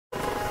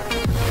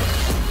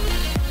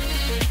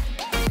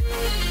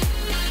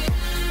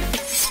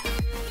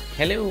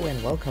Hello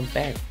and welcome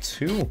back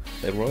to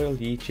the Royal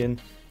Legion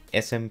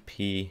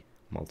SMP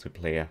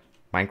multiplayer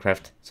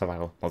Minecraft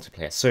survival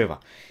multiplayer server.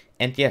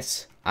 And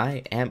yes,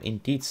 I am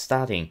indeed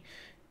starting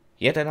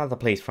yet another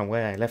place from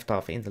where I left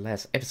off in the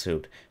last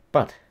episode,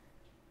 but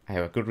I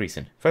have a good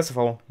reason. First of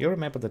all, you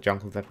remember the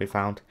jungle that we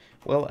found?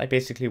 Well, I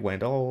basically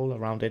went all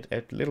around it,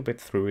 a little bit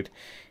through it,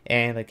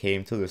 and I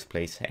came to this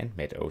place and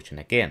met Ocean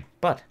again.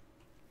 But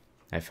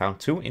I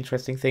found two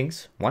interesting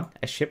things. One,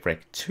 a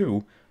shipwreck.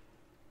 Two,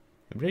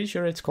 I'm pretty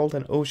sure it's called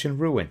an ocean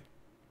ruin.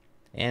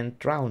 And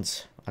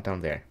drowns are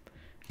down there.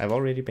 I've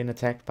already been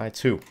attacked by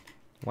two.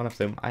 One of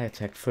them I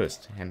attacked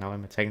first, and now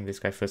I'm attacking this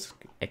guy first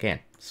again.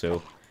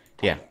 So,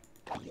 yeah.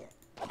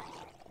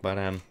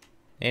 But,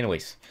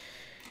 anyways.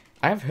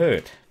 I've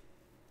heard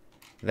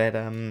that,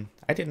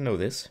 I didn't know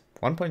this.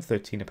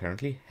 1.13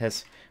 apparently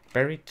has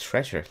buried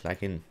treasure,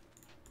 like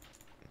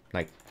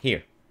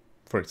here.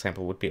 For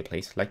example, would be a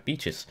place like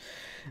beaches.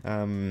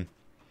 And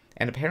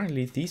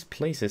apparently these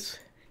places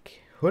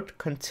could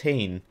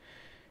contain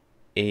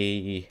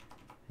a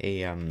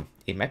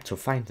map to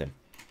find them.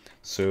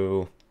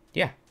 So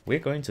yeah, we're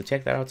going to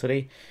check that out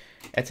today.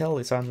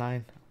 Atel is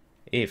online,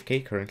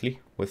 AFK currently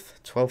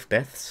with 12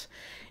 deaths.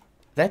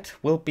 That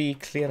will be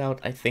cleared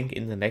out, I think,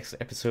 in the next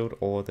episode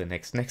or the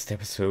next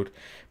episode,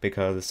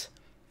 because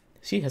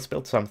she has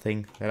built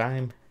something that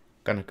I'm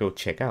gonna go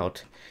check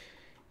out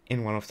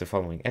in one of the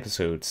following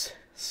episodes.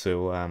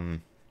 So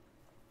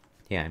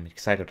yeah, I'm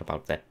excited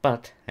about that,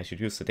 but I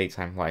should use the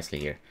daytime wisely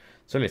here.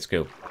 So let's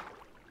go.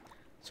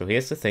 So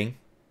here's the thing.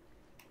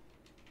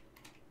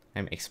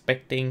 I'm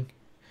expecting...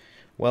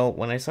 Well,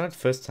 when I saw it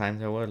first time,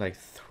 there were like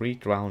 3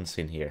 drowns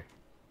in here.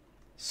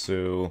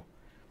 So...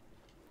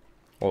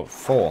 Or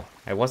 4.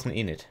 I wasn't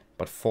in it,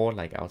 but 4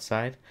 like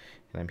outside.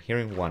 And I'm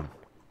hearing 1.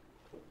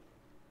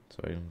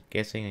 So I'm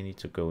guessing I need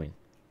to go in.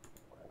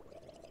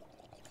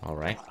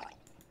 Alright.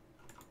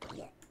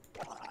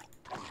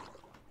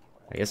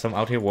 I guess I'm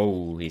out here.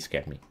 Whoa, he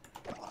scared me.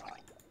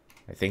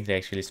 I think they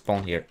actually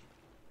spawn here.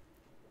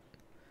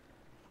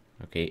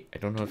 Okay, I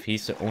don't know if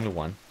he's the only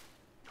one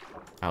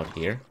out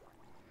here.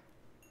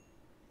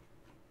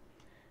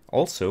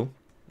 Also,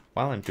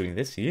 while I'm doing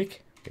this,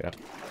 get up.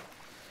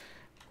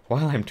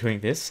 While I'm doing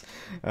this,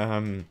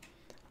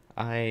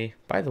 I,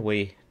 by the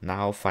way,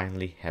 now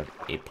finally have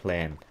a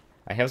plan.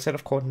 I have a set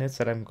of coordinates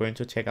that I'm going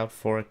to check out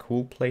for a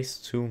cool place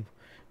to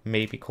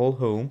maybe call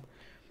home.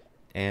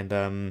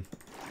 And,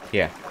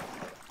 yeah.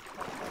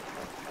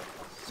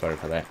 Sorry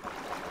for that.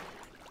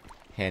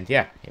 And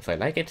yeah, if I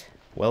like it,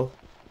 well,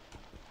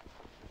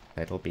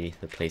 that'll be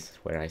the place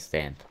where I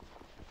stand.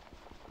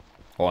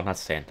 Or not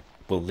stand,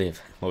 will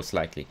live, most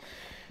likely.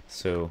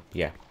 So,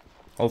 yeah.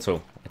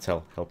 Also,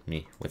 Atel helped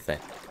me with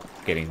that,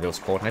 getting those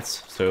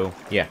coordinates. So,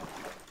 yeah.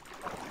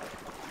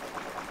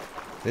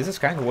 This is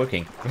kind of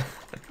working.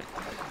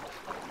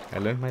 I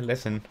learned my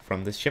lesson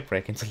from this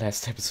shipwreck in the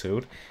last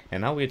episode,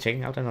 and now we're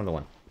checking out another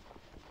one.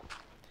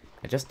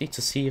 I just need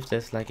to see if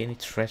there's like any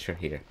treasure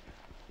here.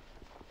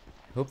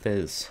 I hope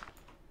there's...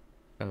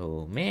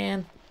 Oh,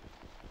 man.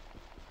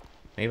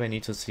 Maybe I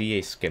need to see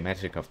a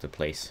schematic of the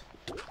place.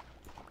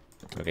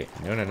 Okay,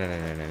 no.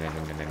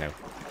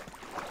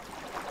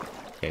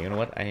 Okay, you know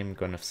what? I am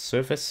gonna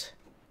surface.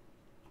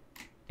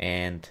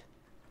 And...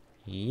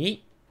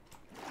 Yeet.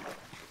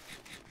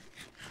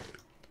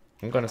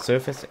 I'm gonna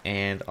surface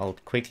and I'll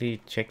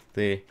quickly check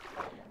the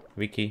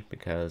wiki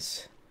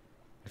because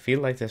I feel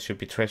like there should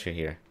be treasure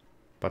here,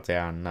 but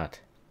there are not.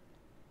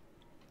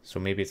 So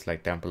maybe it's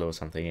like down below or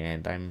something,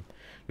 and I'm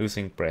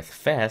losing breath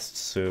fast,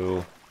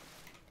 so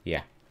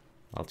yeah.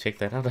 I'll check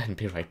that out and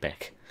be right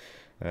back.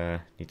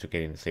 Need to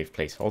get in a safe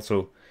place.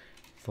 Also,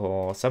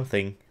 for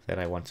something that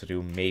I want to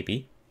do,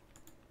 maybe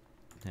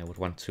I would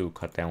want to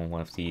cut down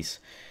one of these.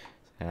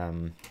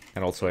 And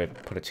also I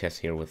put a chest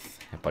here with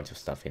a bunch of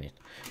stuff in it.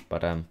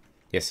 But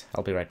yes,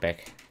 I'll be right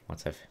back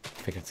once I've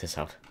figured this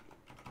out.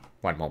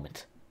 One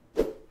moment.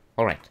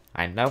 Alright,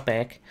 I'm now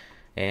back.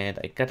 And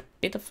I got a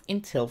bit of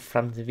intel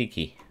from the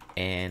wiki.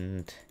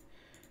 And...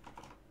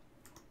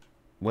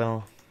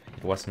 well,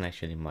 it wasn't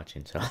actually much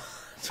intel,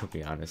 to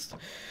be honest,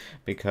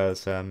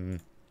 because,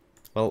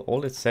 well,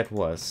 all it said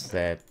was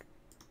that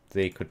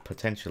they could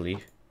potentially,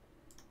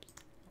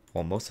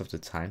 or most of the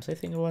times I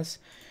think it was,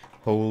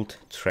 hold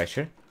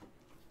treasure.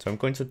 So I'm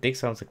going to dig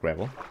some of the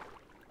gravel,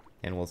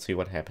 and we'll see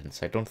what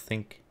happens. I don't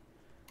think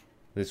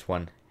this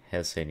one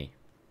has any.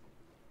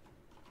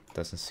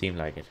 Doesn't seem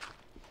like it.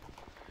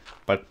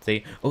 But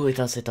they... Oh, it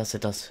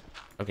does.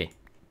 Okay.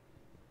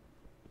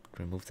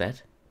 Remove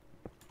that.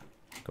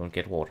 Go and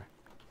get water.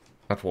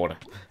 Not water.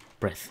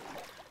 Breath.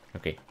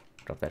 Okay.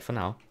 Drop that for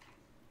now.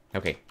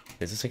 Okay.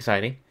 This is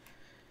exciting.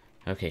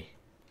 Okay.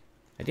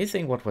 I did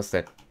think, what was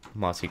that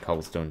mossy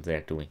cobblestone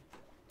there doing?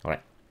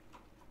 Alright.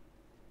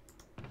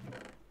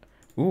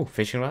 Ooh,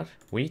 fishing rod.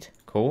 Wheat.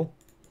 Coal.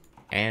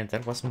 And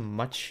that wasn't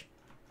much.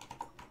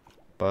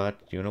 But,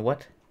 you know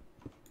what?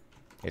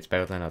 It's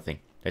better than nothing.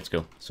 Let's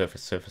go.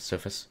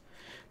 Surface.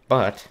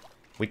 But,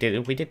 we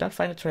did not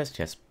find a treasure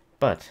chest.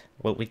 But,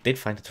 well, we did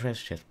find a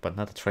treasure chest, but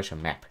not a treasure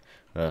map.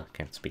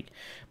 Can't speak.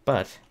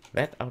 But,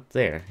 that out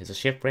there is a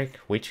shipwreck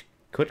which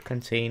could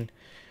contain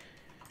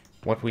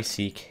what we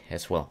seek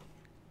as well.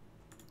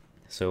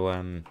 So,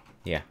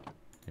 yeah,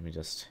 let me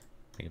just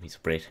make a piece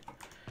of bread,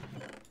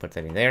 put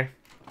that in there,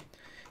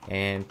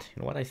 and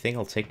you know what, I think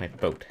I'll take my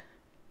boat,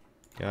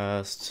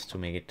 just to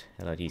make it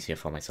a lot easier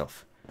for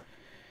myself.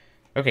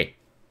 Okay,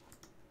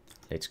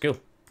 let's go.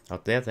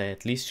 Out there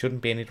at least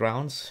shouldn't be any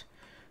drowns,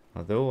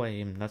 although I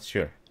am not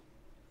sure.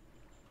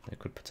 There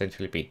could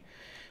potentially be.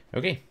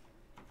 Okay,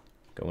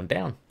 going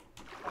down.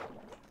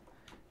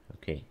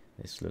 Okay,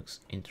 this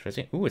looks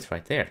interesting. Ooh, it's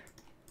right there.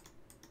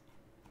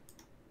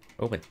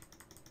 Open.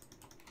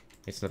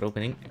 It's not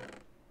opening.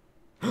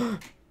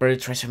 Buried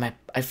treasure map.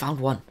 I found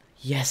one.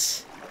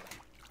 Yes.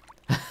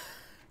 I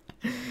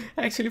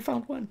actually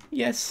found one.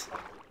 Yes.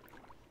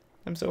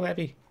 I'm so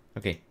happy.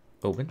 Okay,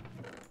 open.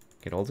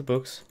 Get all the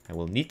books. I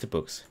will need the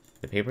books.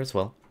 The paper as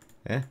well.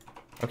 Yeah.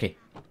 Okay,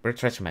 buried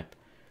treasure map.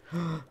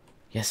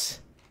 Yes.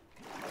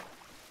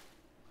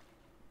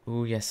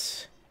 Oh,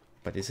 yes.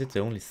 But is it the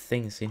only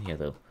things in here,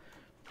 though?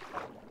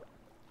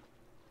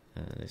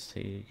 Let's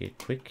take a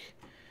quick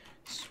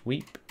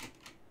sweep.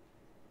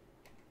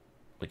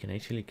 We can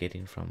actually get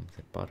in from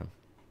the bottom.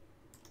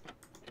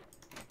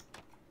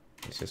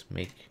 Let's just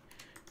make...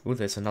 Ooh,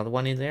 there's another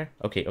one in there.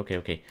 Okay, okay,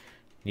 okay.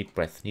 Need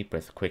breath,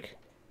 quick.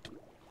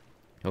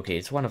 Okay,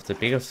 it's one of the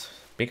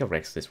bigger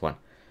wrecks, this one.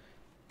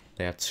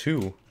 There are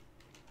two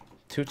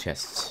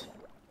chests.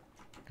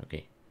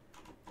 Okay.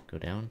 Go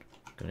down,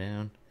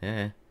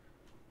 yeah.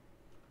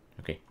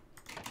 Okay.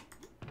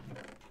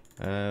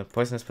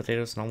 Poisonous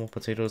potatoes, normal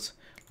potatoes,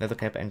 leather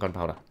cap, and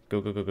gunpowder.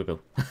 Go, go, go, go, go.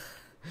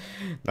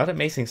 Not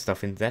amazing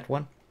stuff in that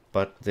one,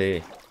 but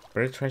the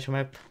buried treasure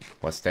map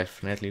was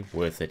definitely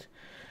worth it.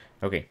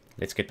 Okay,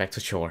 let's get back to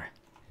shore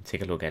and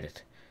take a look at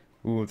it.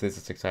 Ooh, this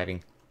is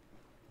exciting.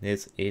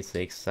 This is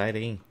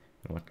exciting.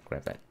 You know what?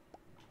 Grab that.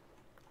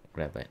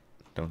 Grab that.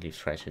 Don't leave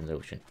trash in the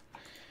ocean.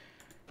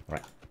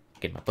 Alright,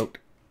 get my boat.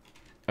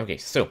 Okay,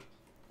 so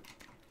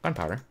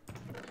gunpowder.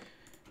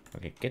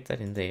 Okay, get that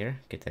in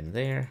there. Get that in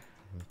there.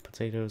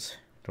 Potatoes.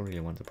 Don't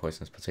really want the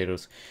poisonous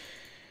potatoes.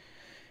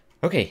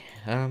 Okay,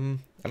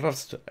 a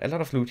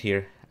lot of loot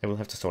here. I will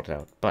have to sort it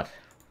out, but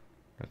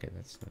okay,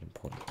 that's not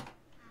important.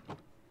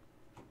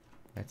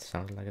 That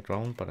sounded like a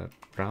drown,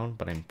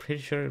 but I'm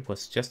pretty sure it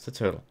was just a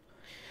turtle.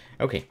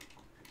 Okay,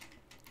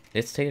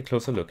 let's take a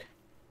closer look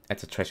at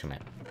the treasure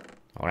map.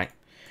 All right,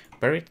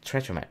 buried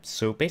treasure map.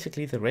 So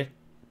basically, the red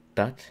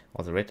dot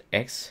or the red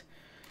X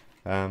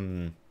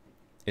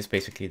is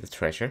basically the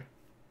treasure.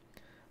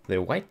 The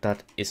white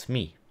dot is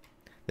me.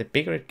 The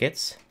bigger it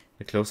gets,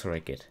 the closer I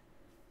get.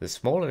 The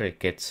smaller it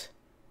gets,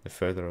 the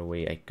further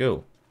away I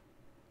go.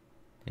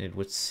 And it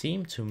would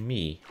seem to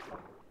me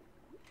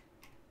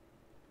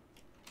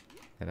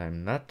that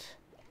I'm not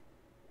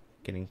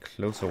getting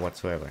closer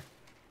whatsoever.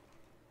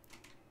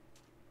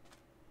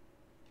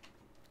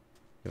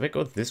 If I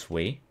go this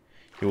way,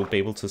 you will be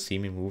able to see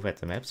me move at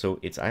the map. So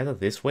it's either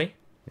this way,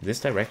 in this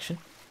direction,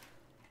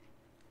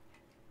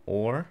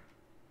 or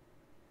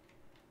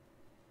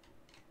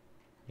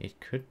it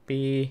could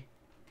be...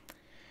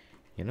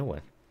 You know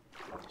what?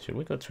 Should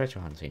we go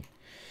treasure hunting?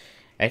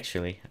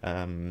 Actually,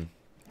 I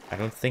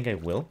don't think I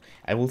will.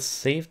 I will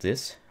save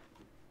this.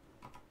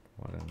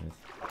 What on earth?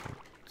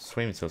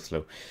 Swimming so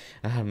slow.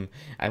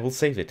 I will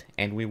save it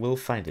and we will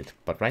find it.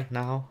 But right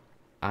now,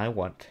 I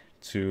want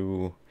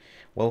to,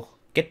 well,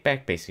 get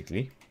back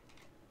basically.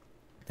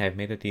 I've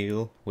made a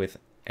deal with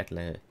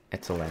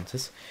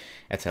Atlantis,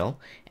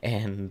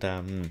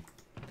 and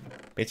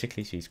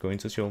basically she's going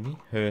to show me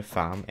her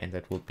farm, and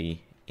that will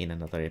be in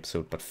another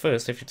episode. But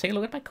first, if you take a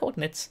look at my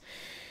coordinates,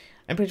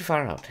 I'm pretty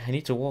far out. I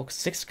need to walk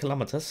 6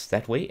 kilometers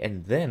that way,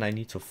 and then I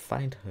need to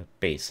find her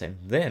base, and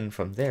then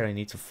from there I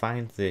need to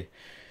find the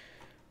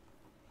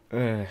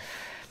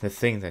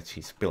thing that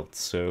she's built.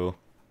 So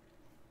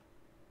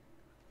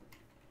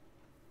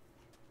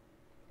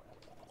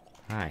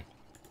hi.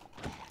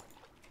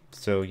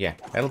 So yeah,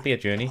 that'll be a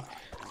journey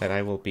that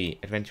I will be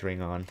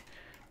adventuring on.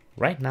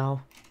 Right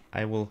now,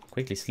 I will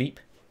quickly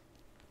sleep,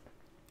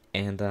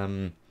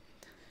 and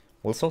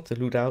we'll sort the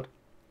loot out,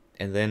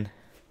 and then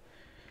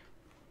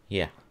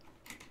yeah,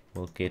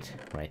 we'll get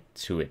right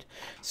to it.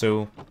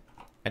 So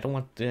I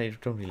don't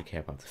really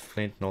care about the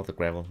flint, nor the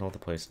gravel, nor the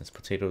poisonous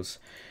potatoes,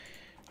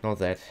 nor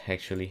that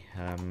actually.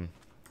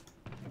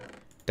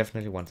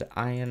 Definitely want the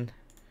iron,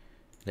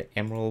 the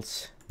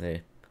emeralds,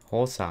 the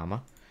horse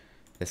armor,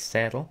 the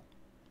saddle,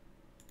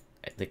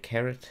 the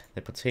carrot,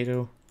 the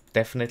potato,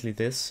 definitely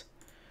this.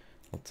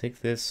 I'll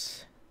take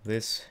this,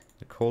 the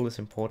coal is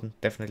important,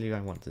 definitely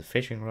I want the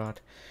fishing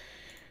rod,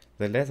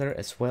 the leather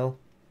as well.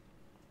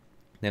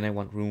 Then I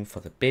want room for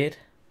the bed.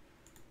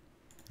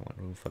 The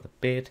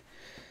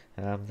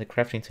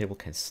crafting table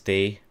can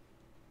stay.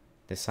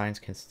 The signs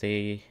can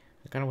stay.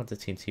 I kind of want the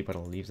TNT, but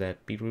I'll leave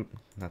that. Beetroot,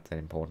 not that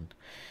important.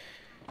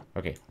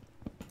 Okay.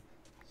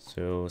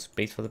 So,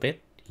 space for the bed?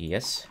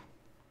 Yes.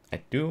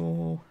 I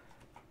do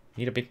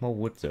need a bit more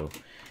wood, though.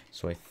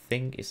 So I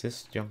think, is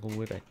this jungle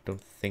wood? I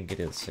don't think it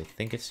is. I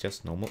think it's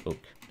just normal oak.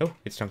 No,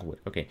 it's jungle wood.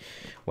 Okay.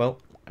 Well,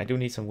 I do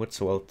need some wood,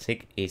 so I'll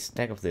take a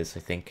stack of this,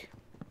 I think.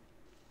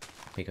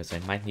 Because I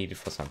might need it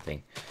for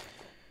something.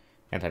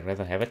 And I'd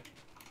rather have it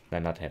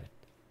than not have it.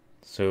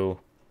 So,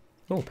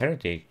 oh,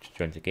 Paraday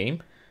joined the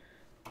game.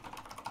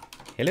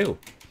 Hello.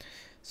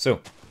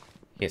 So,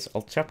 yes,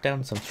 I'll chop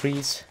down some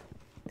trees.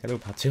 Hello,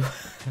 part 2.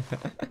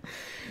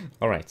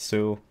 Alright,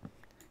 so,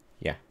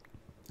 yeah.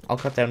 I'll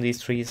cut down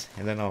these trees,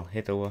 and then I'll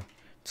head over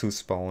to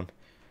spawn.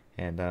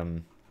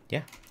 And,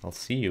 yeah, I'll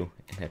see you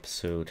in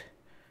episode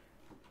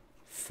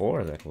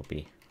 4, that will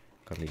be.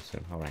 Godly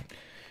soon, alright.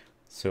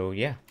 So,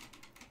 yeah.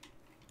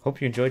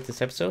 Hope you enjoyed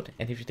this episode,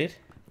 and if you did,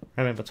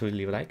 remember to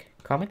leave a like,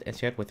 comment, and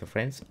share it with your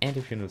friends. And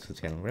if you're new to the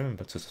channel,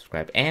 remember to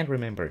subscribe. And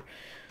remember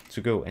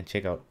to go and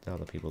check out the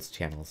other people's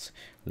channels.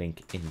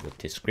 Link in the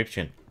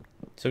description.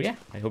 So yeah,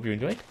 I hope you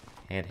enjoyed,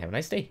 and have a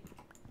nice day.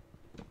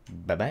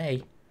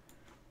 Bye-bye.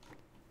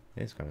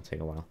 It's gonna take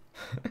a while.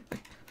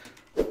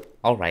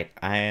 Alright,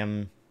 I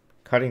am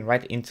cutting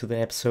right into the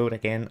episode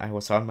again. I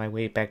was on my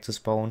way back to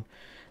spawn,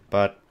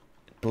 but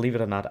believe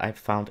it or not, I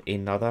found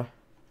another.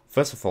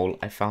 First of all,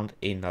 I found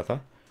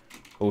another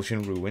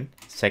ocean ruin.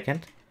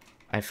 Second,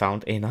 I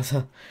found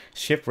another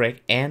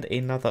shipwreck and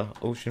another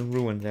ocean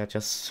ruin. There are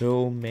just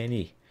so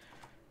many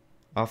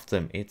of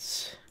them.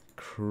 It's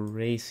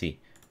crazy.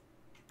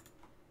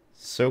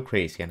 So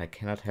crazy, and I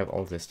cannot have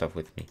all this stuff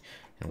with me.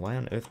 And why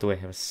on earth do I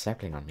have a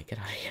sapling on me? Get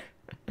out of here.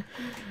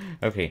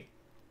 Okay.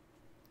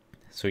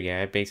 So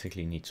yeah, I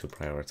basically need to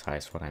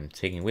prioritize what I'm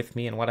taking with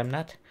me and what I'm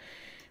not.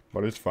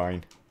 But it's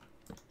fine.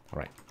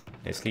 Alright,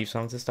 let's leave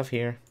some of this stuff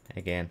here.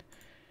 Again.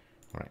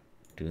 Alright,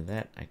 do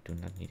that. I do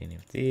not need any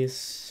of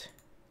this.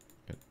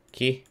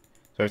 Okay.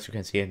 So as you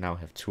can see, I now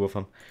have 2 of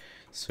them.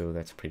 So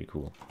that's pretty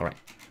cool. Alright.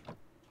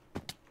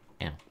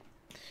 Ow.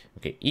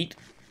 Okay, eat.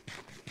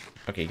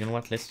 Okay, you know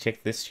what? Let's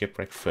check this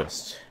shipwreck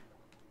first.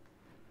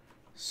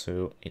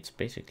 So it's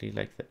basically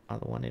like the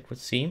other one, it would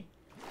seem.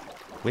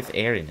 With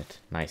air in it.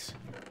 Nice.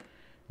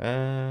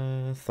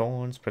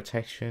 Thorns,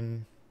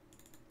 protection.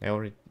 I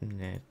already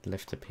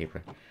left the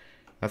paper.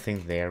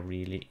 Nothing there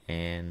really.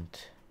 And,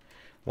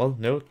 well,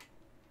 no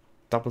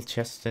double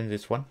chests in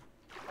this one,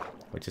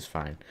 which is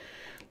fine.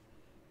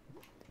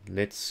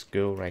 Let's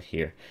go right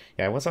here.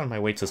 Yeah, I was on my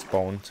way to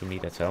spawn to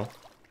meet Atel.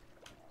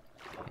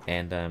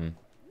 And,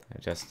 I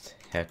just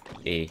had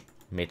a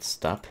pit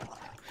stop.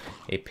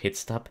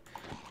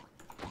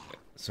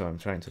 So I'm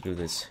trying to do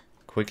this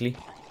quickly.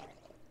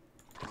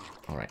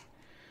 Alright.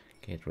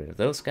 Get rid of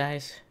those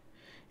guys.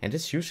 And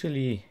it's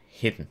usually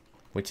hidden,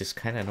 which is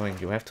kind of annoying.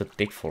 You have to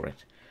dig for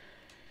it.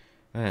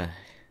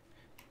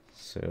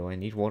 So I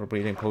need water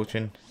breathing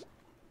potion.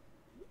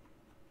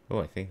 Oh,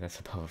 I think that's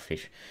a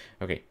pufferfish.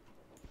 Okay.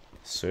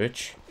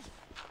 Search.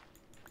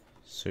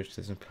 Search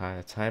this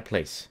entire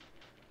place.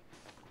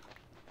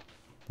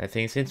 I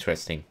think it's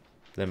interesting,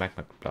 the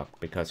magma block,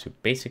 because you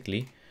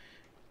basically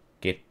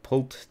get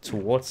pulled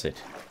towards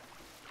it.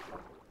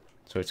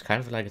 So it's kind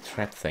of like a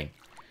trap thing.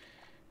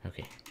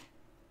 Okay.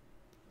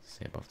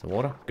 Stay above the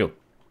water. Go.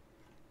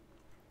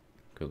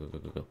 Go, go, go,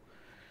 go, go.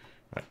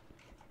 Alright.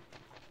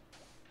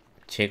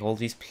 Check all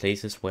these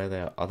places where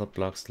there are other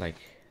blocks like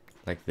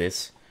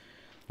this.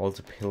 All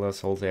the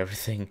pillars, all the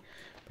everything.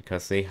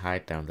 Because they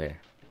hide down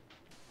there.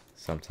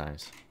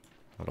 Sometimes.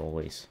 Not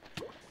always.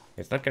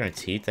 It's not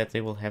guaranteed that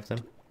they will have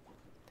them.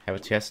 Have a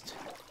chest.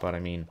 But I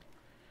mean,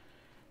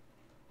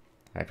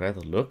 I'd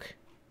rather look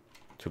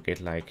to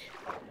get like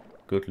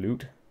good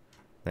loot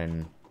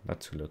than not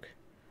to look.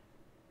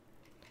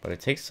 But it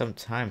takes some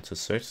time to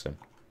search them,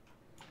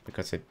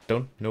 because I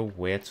don't know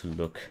where to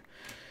look.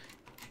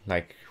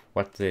 Like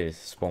what the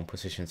spawn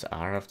positions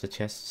are of the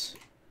chests.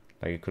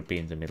 Like it could be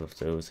in the middle of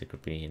those, it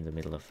could be in the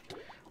middle of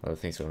other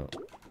things. So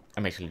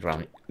I'm actually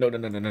drowning. No, no,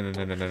 no, no, no, no,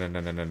 no, no, no, no,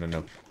 no, no, no,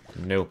 no.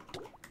 No.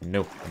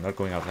 No, I'm not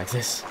going out like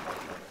this.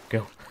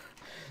 Go.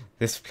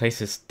 This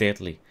place is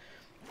deadly.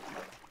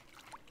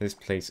 This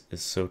place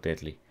is so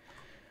deadly.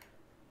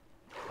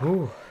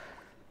 Whew.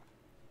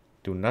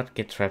 Do not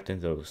get trapped in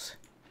those.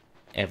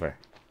 Ever.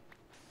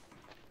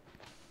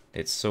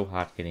 It's so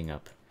hard getting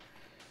up.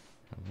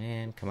 Oh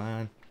man, come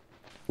on.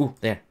 Ooh,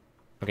 there.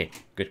 Okay,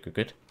 good, good,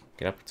 good.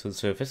 Get up to the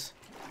surface.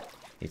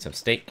 Need some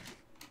steak.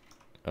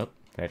 Oh,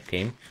 that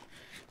came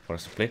for a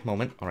split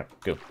moment. Alright,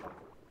 go.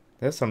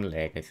 There's some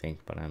lag, I think,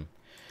 but I'm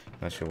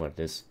not sure what it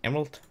is.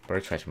 Emerald,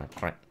 bird treasure map.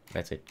 Alright,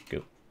 that's it.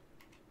 Go.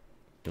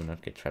 Do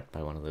not get trapped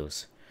by one of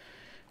those.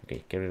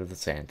 Okay, get rid of the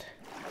sand.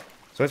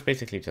 So it's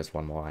basically just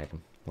one more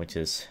item, which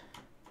is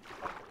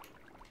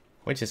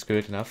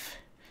good enough.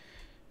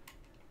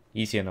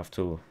 Easy enough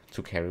to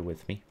carry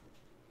with me.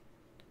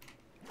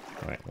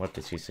 Alright, what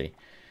did she say?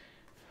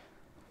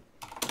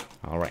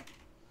 Alright.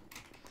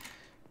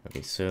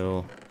 Okay,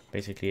 so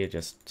basically I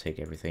just take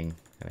everything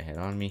that I had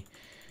on me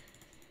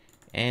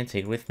and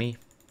take it with me.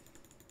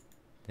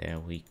 There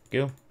we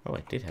go. Oh,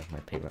 I did have my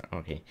paper.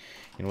 Okay,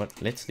 you know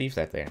what? Let's leave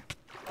that there.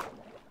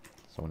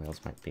 Someone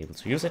else might be able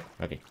to use it.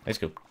 Okay, let's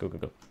go. Go, go,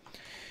 go.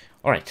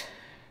 Alright,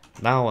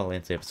 now I'll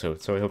end the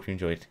episode. So I hope you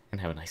enjoyed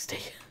and have a nice day.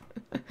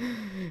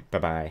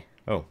 Bye-bye.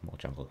 Oh, more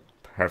jungle.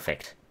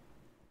 Perfect.